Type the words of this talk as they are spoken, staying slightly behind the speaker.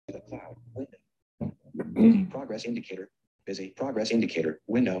Busy progress indicator. Busy progress indicator.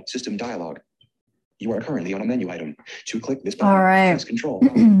 Window. System dialog. You are currently on a menu item. To click this button, all right. press Control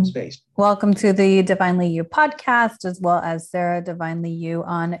Space. Welcome to the Divinely You podcast, as well as Sarah Divinely You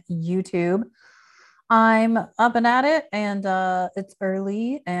on YouTube. I'm up and at it, and it's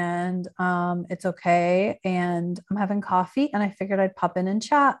early, and it's okay. And I'm having coffee, and I figured I'd pop in and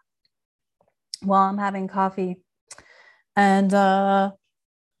chat while I'm having coffee. And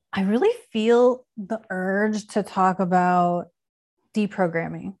I really feel the urge to talk about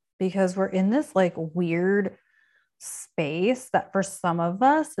deprogramming because we're in this like weird space that for some of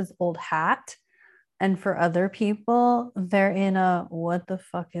us is old hat. And for other people, they're in a what the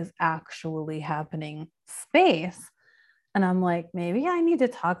fuck is actually happening space. And I'm like, maybe I need to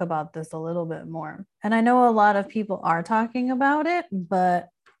talk about this a little bit more. And I know a lot of people are talking about it, but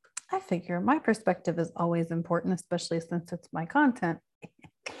I figure my perspective is always important, especially since it's my content.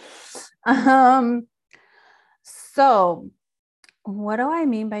 So what do I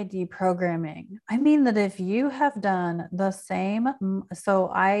mean by deprogramming? I mean that if you have done the same, let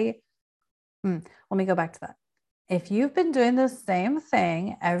me go back to that. If you've been doing the same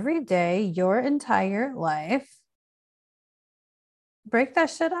thing every day, your entire life, break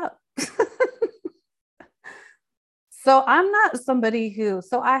that shit up. So I'm not somebody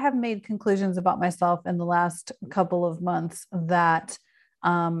so I have made conclusions about myself in the last couple of months that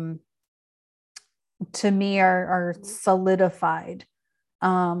to me are solidified.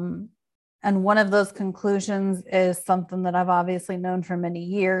 And one of those conclusions is something that I've obviously known for many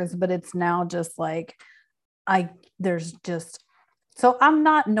years, but it's now just like, so I'm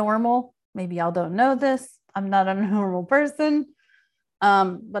not normal. Maybe y'all don't know this. I'm not a normal person.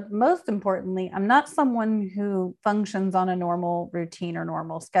 But most importantly, I'm not someone who functions on a normal routine or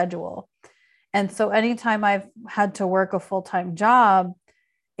normal schedule. And so anytime I've had to work a full-time job,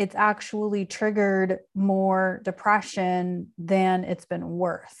 it's actually triggered more depression than it's been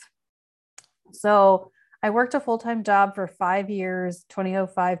worth. So I worked a full-time job for 5 years,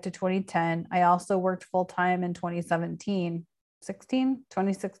 2005 to 2010. I also worked full-time in 2016 to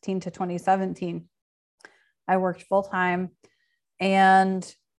 2017. I worked full-time,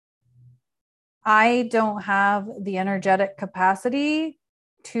 and I don't have the energetic capacity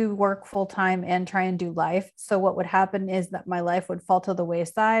to work full-time and try and do life. So what would happen is that my life would fall to the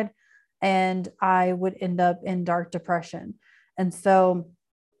wayside and I would end up in dark depression. And so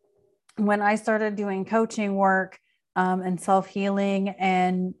when I started doing coaching work and self-healing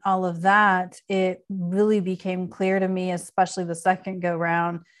and all of that, it really became clear to me, especially the second go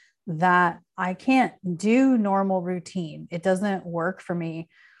round, that I can't do normal routine. It doesn't work for me.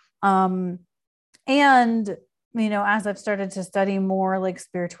 And as I've started to study more like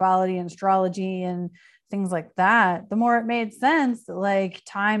spirituality and astrology and things like that, the more it made sense, like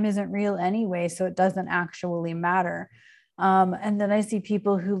time isn't real anyway, so it doesn't actually matter. And then I see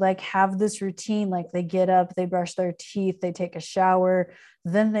people who like have this routine, like they get up, they brush their teeth, they take a shower,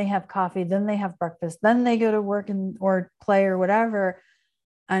 then they have coffee, then they have breakfast, then they go to work or play or whatever.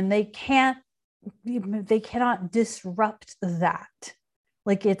 And they cannot disrupt that.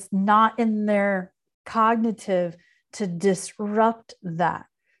 Like it's not in their cognitive to disrupt that.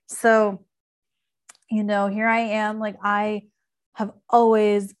 So, here I am, like I have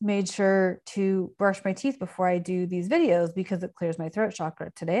always made sure to brush my teeth before I do these videos because it clears my throat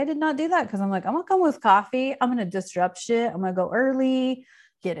chakra. Today, I did not do that because I'm like, I'm going to come with coffee. I'm going to disrupt shit. I'm going to go early,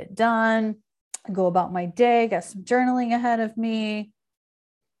 get it done, go about my day, get some journaling ahead of me,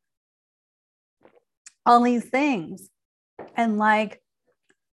 all these things. And like,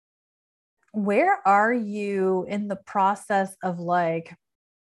 where are you in the process of like,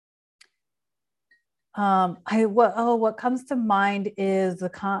 what comes to mind is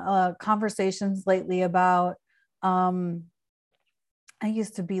the conversations lately about, I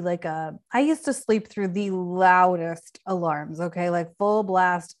used to sleep through the loudest alarms, okay, like full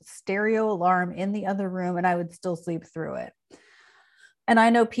blast stereo alarm in the other room, and I would still sleep through it. And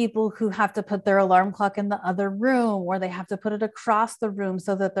I know people who have to put their alarm clock in the other room, or they have to put it across the room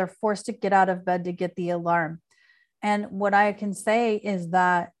so that they're forced to get out of bed to get the alarm. And what I can say is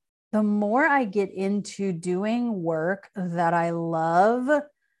that the more I get into doing work that I love,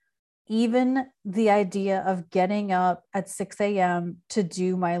 even the idea of getting up at 6 a.m. to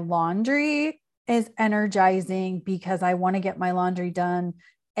do my laundry is energizing because I want to get my laundry done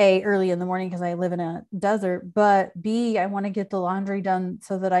early in the morning because I live in a desert, but B, I want to get the laundry done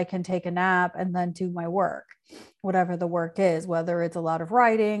so that I can take a nap and then do my work, whatever the work is, whether it's a lot of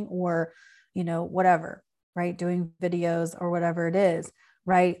writing or, whatever, right? Doing videos or whatever it is,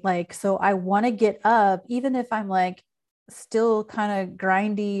 right? Like, so I want to get up, even if I'm like still kind of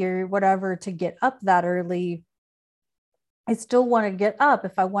grindy or whatever to get up that early, I still want to get up.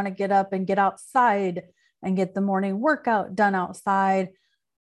 If I want to get up and get outside and get the morning workout done outside,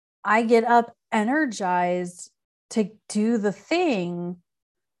 I get up energized to do the thing.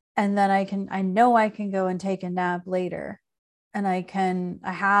 And then I know I can go and take a nap later. And I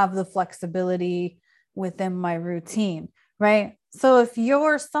have the flexibility within my routine, right? So if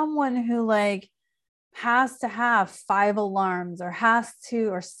you're someone who like has to have 5 alarms or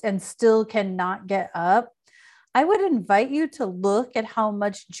and still cannot get up, I would invite you to look at how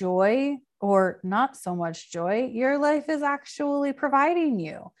much joy or not so much joy your life is actually providing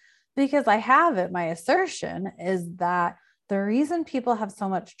you. Because my assertion is that the reason people have so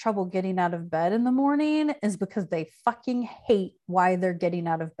much trouble getting out of bed in the morning is because they fucking hate why they're getting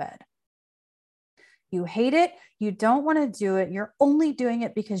out of bed. You hate it. You don't want to do it. You're only doing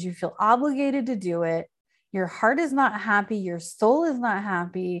it because you feel obligated to do it. Your heart is not happy. Your soul is not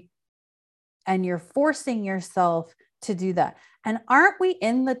happy. And you're forcing yourself to do that. And aren't we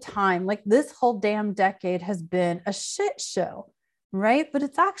in the time, like this whole damn decade has been a shit show, right? But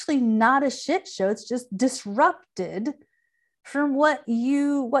it's actually not a shit show. It's just disrupted from what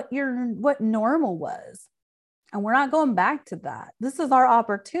normal was. And we're not going back to that. This is our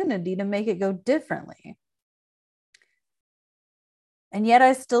opportunity to make it go differently. And yet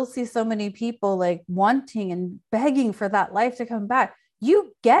I still see so many people like wanting and begging for that life to come back.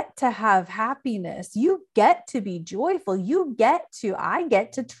 You get to have happiness. You get to be joyful. I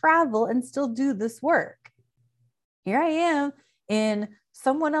get to travel and still do this work. Here I am in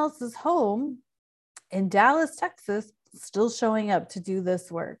someone else's home in Dallas, Texas, still showing up to do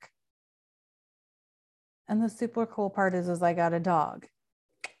this work. And the super cool part is I got a dog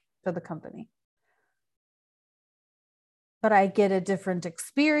for the company. But I get a different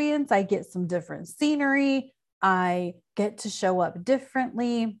experience. I get some different scenery. I get to show up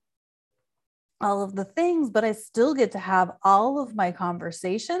differently, all of the things, but I still get to have all of my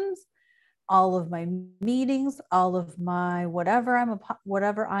conversations, all of my meetings, all of my whatever I'm a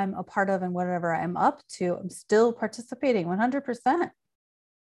part of and whatever I'm up to, I'm still participating 100%.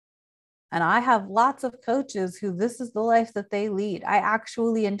 And I have lots of coaches who this is the life that they lead. I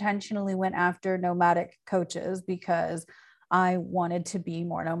actually intentionally went after nomadic coaches because I wanted to be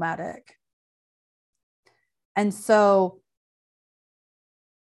more nomadic. And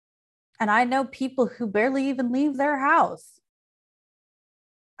I know people who barely even leave their house.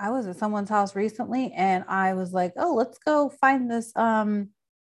 I was at someone's house recently and I was like, oh, let's go find this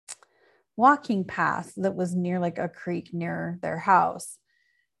walking path that was near like a creek near their house.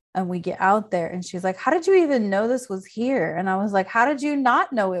 And we get out there and she's like, how did you even know this was here? And I was like, how did you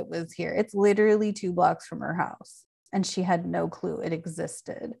not know it was here? It's literally 2 blocks from her house. And she had no clue it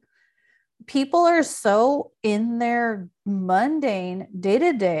existed. People are so in their mundane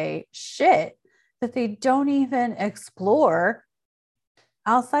day-to-day shit that they don't even explore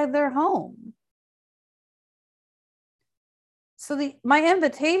outside their home. So my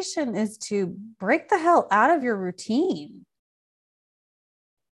invitation is to break the hell out of your routine.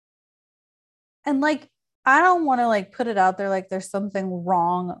 And like, I don't want to like put it out there like there's something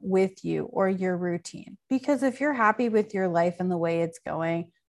wrong with you or your routine, because if you're happy with your life and the way it's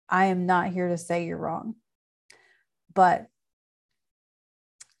going, I am not here to say you're wrong. But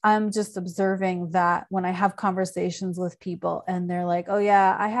I'm just observing that when I have conversations with people and they're like, oh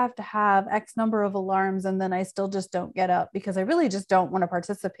yeah, I have to have X number of alarms and then I still just don't get up because I really just don't want to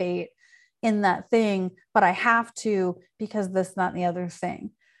participate in that thing, but I have to because this, that, and the other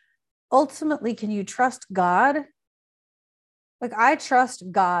thing. Ultimately, can you trust God? Like I trust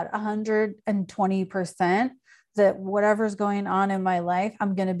God 120% that whatever's going on in my life,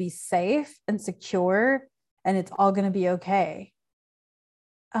 I'm going to be safe and secure and it's all going to be okay.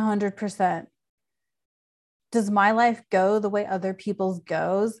 100%. Does my life go the way other people's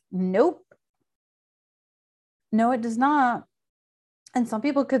goes? Nope. No, it does not. And some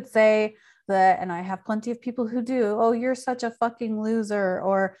people could say that, and I have plenty of people who do, oh, you're such a fucking loser,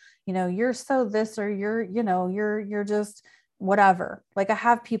 or, you know, you're so this, or you're just whatever. Like I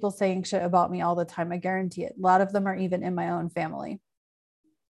have people saying shit about me all the time. I guarantee it. A lot of them are even in my own family.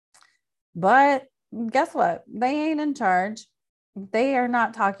 But guess what? They ain't in charge. They are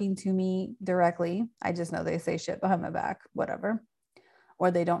not talking to me directly. I just know they say shit behind my back, whatever. Or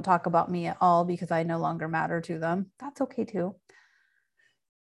they don't talk about me at all because I no longer matter to them. That's okay too.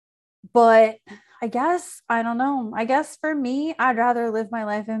 But I guess, I don't know. I guess for me, I'd rather live my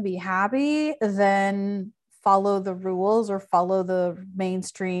life and be happy than follow the rules or follow the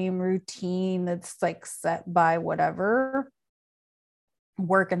mainstream routine that's like set by whatever.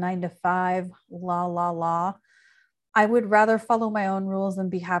 Work a 9 to 5, la, la, la. I would rather follow my own rules and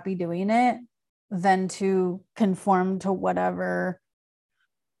be happy doing it than to conform to whatever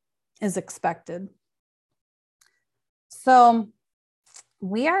is expected. So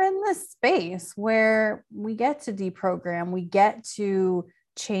we are in this space where we get to deprogram, we get to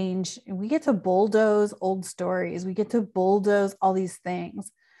change, we get to bulldoze old stories, we get to bulldoze all these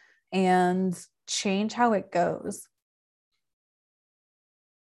things and change how it goes.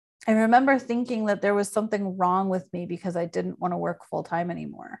 I remember thinking that there was something wrong with me because I didn't want to work full time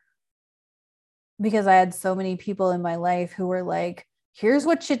anymore. Because I had so many people in my life who were like, here's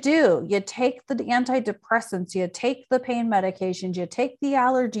what you do. You take the antidepressants, you take the pain medications, you take the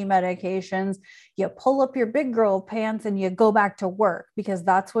allergy medications, you pull up your big girl pants and you go back to work because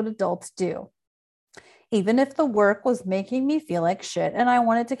that's what adults do. Even if the work was making me feel like shit and I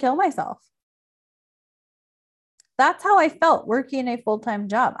wanted to kill myself. That's how I felt working a full-time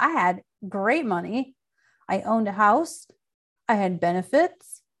job. I had great money. I owned a house. I had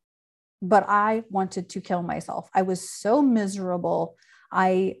benefits, but I wanted to kill myself. I was so miserable.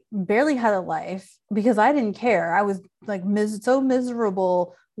 I barely had a life because I didn't care. I was like so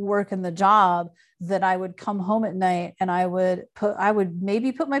miserable working the job that I would come home at night and I would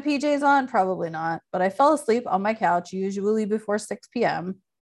maybe put my PJs on, probably not, but I fell asleep on my couch, usually before 6 p.m.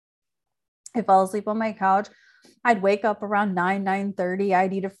 I fell asleep on my couch. I'd wake up around 9:30.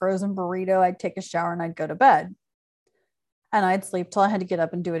 I'd eat a frozen burrito. I'd take a shower and I'd go to bed. And I'd sleep till I had to get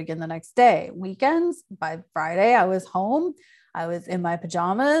up and do it again the next day. Weekends, by Friday, I was home. I was in my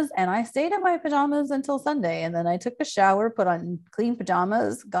pajamas and I stayed in my pajamas until Sunday. And then I took a shower, put on clean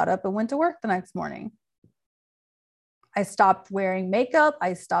pajamas, got up and went to work the next morning. I stopped wearing makeup.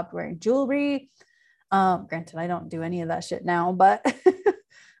 I stopped wearing jewelry. Granted, I don't do any of that shit now, but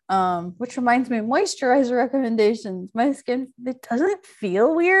which reminds me, moisturizer recommendations. My skin, it doesn't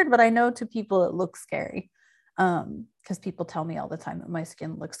feel weird, but I know to people it looks scary. Because people tell me all the time that my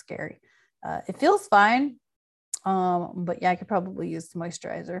skin looks scary. It feels fine. But yeah, I could probably use the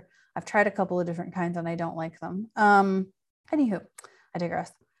moisturizer. I've tried a couple of different kinds and I don't like them. Anywho, I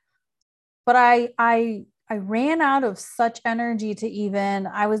digress. But I ran out of such energy to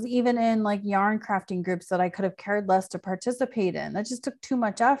I was even in like yarn crafting groups that I could have cared less to participate in. That just took too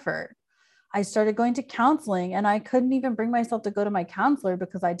much effort. I started going to counseling and I couldn't even bring myself to go to my counselor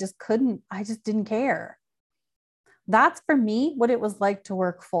because I just didn't care. That's for me what it was like to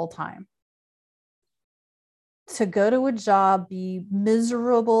work full time. To go to a job, be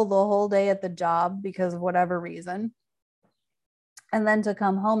miserable the whole day at the job because of whatever reason, and then to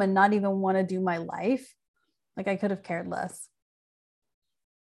come home and not even want to do my life. Like I could have cared less.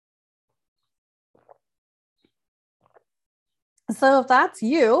 So if that's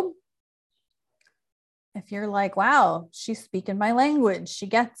you, if you're like, wow, she's speaking my language, she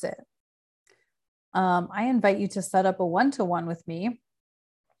gets it. I invite you to set up a one-to-one with me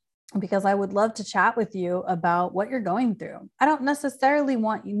because I would love to chat with you about what you're going through. I don't necessarily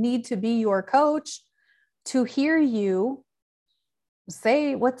need to be your coach to hear you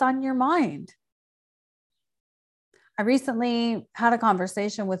say what's on your mind. I recently had a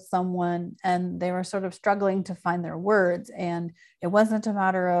conversation with someone and they were sort of struggling to find their words. And it wasn't a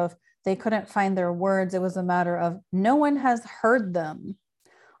matter of they couldn't find their words. It was a matter of no one has heard them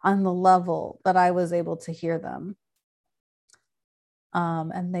on the level that I was able to hear them.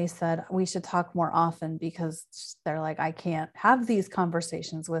 And they said, we should talk more often because they're like, I can't have these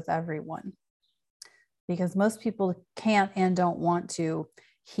conversations with everyone because most people can't and don't want to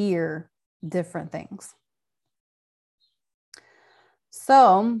hear different things.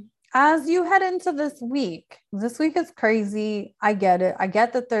 So as you head into this week is crazy. I get it. I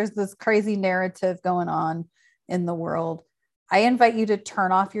get that there's this crazy narrative going on in the world. I invite you to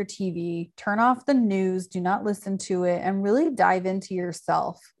turn off your TV, turn off the news, do not listen to it, and really dive into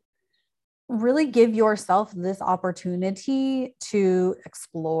yourself. Really give yourself this opportunity to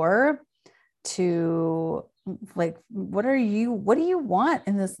explore, to like, what do you want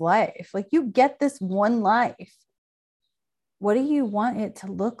in this life? Like, you get this one life. What do you want it to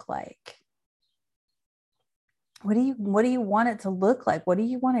look like? What do you want it to look like? What do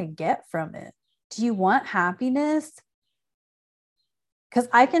you want to get from it? Do you want happiness? Because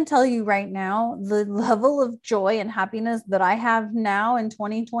I can tell you right now, the level of joy and happiness that I have now in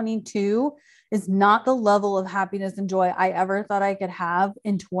 2022 is not the level of happiness and joy I ever thought I could have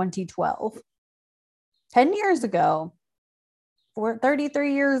in 2012. 10 years ago,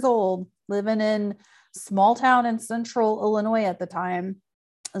 33 years old, living in small town in central Illinois at the time.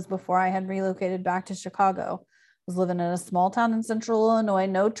 It was before I had relocated back to Chicago. I was living in a small town in central Illinois,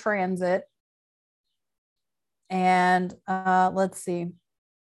 no transit. And let's see,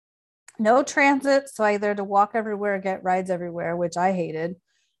 no transit. So I either had to walk everywhere or get rides everywhere, which I hated.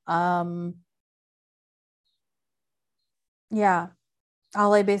 Yeah.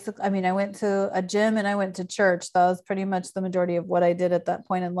 I mean, I went to a gym and I went to church. That was pretty much the majority of what I did at that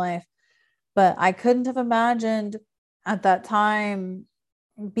point in life. But I couldn't have imagined at that time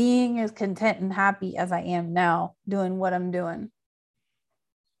being as content and happy as I am now doing what I'm doing.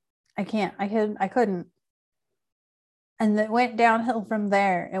 I couldn't. And it went downhill from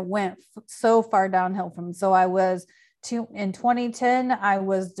there. It went so far downhill so I was in 2010, I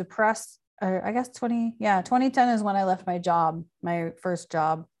was depressed. Or I guess 2010 is when I left my job, my first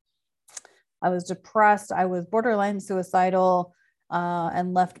job. I was depressed. I was borderline suicidal,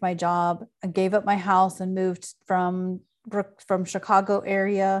 and left my job. I gave up my house and moved from Chicago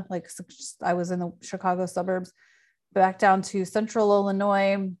area. Like I was in the Chicago suburbs, back down to central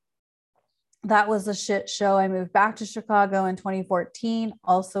Illinois. That was a shit show. I moved back to Chicago in 2014.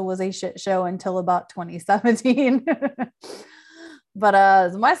 Also was a shit show until about 2017.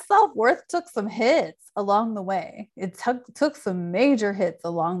 But my self-worth took some hits along the way. It took some major hits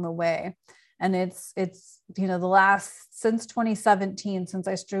along the way. And it's since 2017, since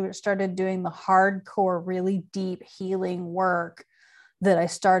I started doing the hardcore, really deep healing work, that I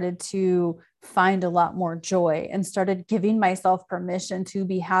started to find a lot more joy and started giving myself permission to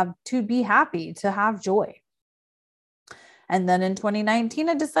be happy, to have joy. And then in 2019,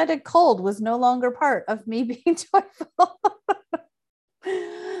 I decided cold was no longer part of me being joyful.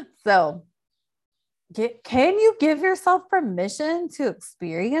 So can you give yourself permission to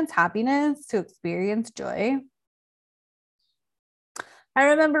experience happiness, to experience joy? I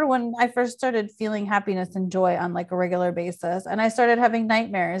remember when I first started feeling happiness and joy on like a regular basis, and I started having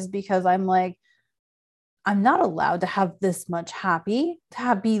nightmares because I'm like, I'm not allowed to have this much be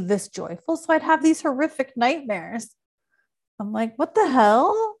this joyful. So I'd have these horrific nightmares. I'm like, what the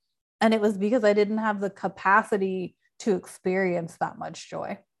hell? And it was because I didn't have the capacity to experience that much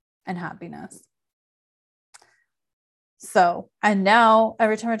joy and happiness. So, and now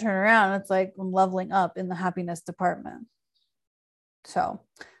every time I turn around, it's like I'm leveling up in the happiness department. So,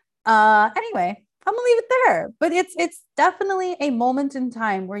 anyway, I'm gonna leave it there. But it's definitely a moment in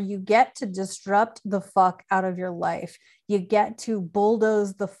time where you get to disrupt the fuck out of your life. You get to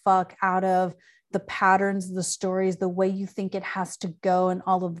bulldoze the fuck out of the patterns, the stories, the way you think it has to go, and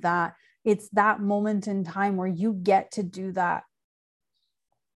all of that. It's that moment in time where you get to do that.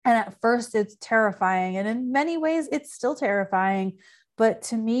 And at first it's terrifying. And in many ways, it's still terrifying. But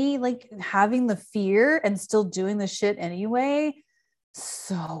to me, like having the fear and still doing the shit anyway,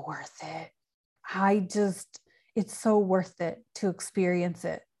 so worth it. It's so worth it to experience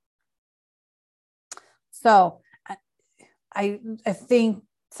it. So I think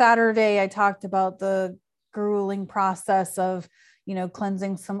Saturday I talked about the grueling process of,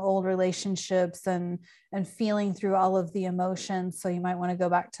 cleansing some old relationships and feeling through all of the emotions. So you might want to go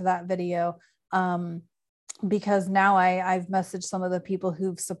back to that video. Because now I've messaged some of the people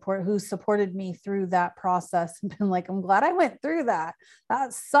who supported me through that process and been like, I'm glad I went through that.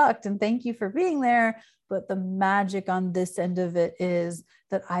 That sucked. And thank you for being there. But the magic on this end of it is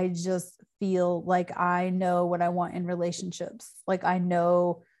that I just feel like I know what I want in relationships. Like I'm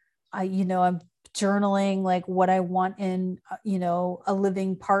journaling like what I want in, a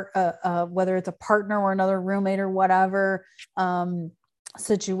living part, whether it's a partner or another roommate or whatever,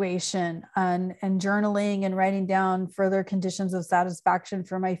 situation, and journaling and writing down further conditions of satisfaction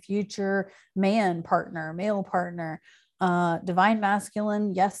for my future male partner, divine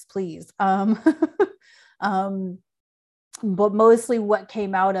masculine. Yes, please. But mostly what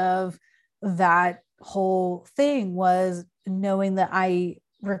came out of that whole thing was knowing that I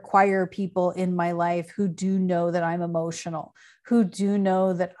require people in my life who do know that I'm emotional, who do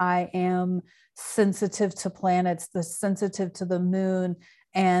know that I am sensitive to planets, sensitive to the moon,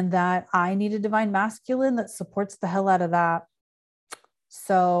 and that I need a divine masculine that supports the hell out of that.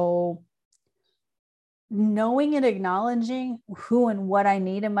 So knowing and acknowledging who and what I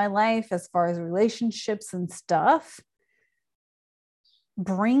need in my life as far as relationships and stuff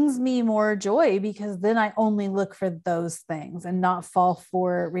brings me more joy, because then I only look for those things and not fall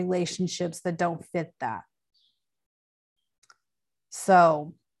for relationships that don't fit that.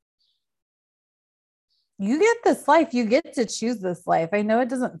 So you get this life, you get to choose this life. I know it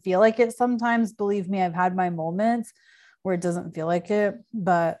doesn't feel like it sometimes. Believe me, I've had my moments where it doesn't feel like it.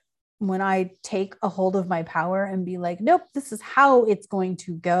 But when I take a hold of my power and be like, nope, this is how it's going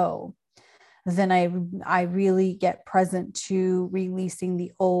to go, then I really get present to releasing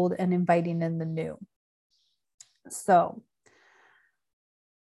the old and inviting in the new. So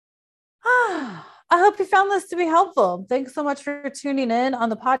I hope you found this to be helpful. Thanks so much for tuning in on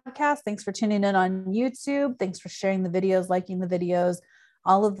the podcast. Thanks for tuning in on YouTube. Thanks for sharing the videos, liking the videos,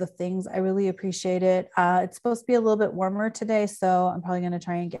 all of the things. I really appreciate it. It's supposed to be a little bit warmer today, so I'm probably going to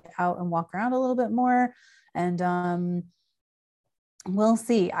try and get out and walk around a little bit more. And we'll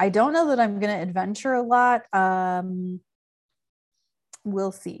see. I don't know that I'm going to adventure a lot.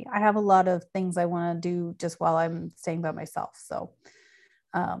 We'll see. I have a lot of things I want to do just while I'm staying by myself. So,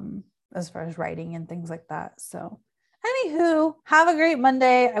 as far as writing and things like that. So, anywho, have a great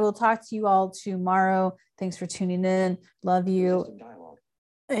Monday. I will talk to you all tomorrow. Thanks for tuning in. Love you.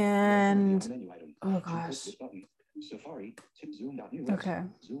 And oh gosh. Safari, Zoom.us, Okay.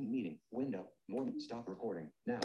 Zoom meeting, window, more, stop recording now.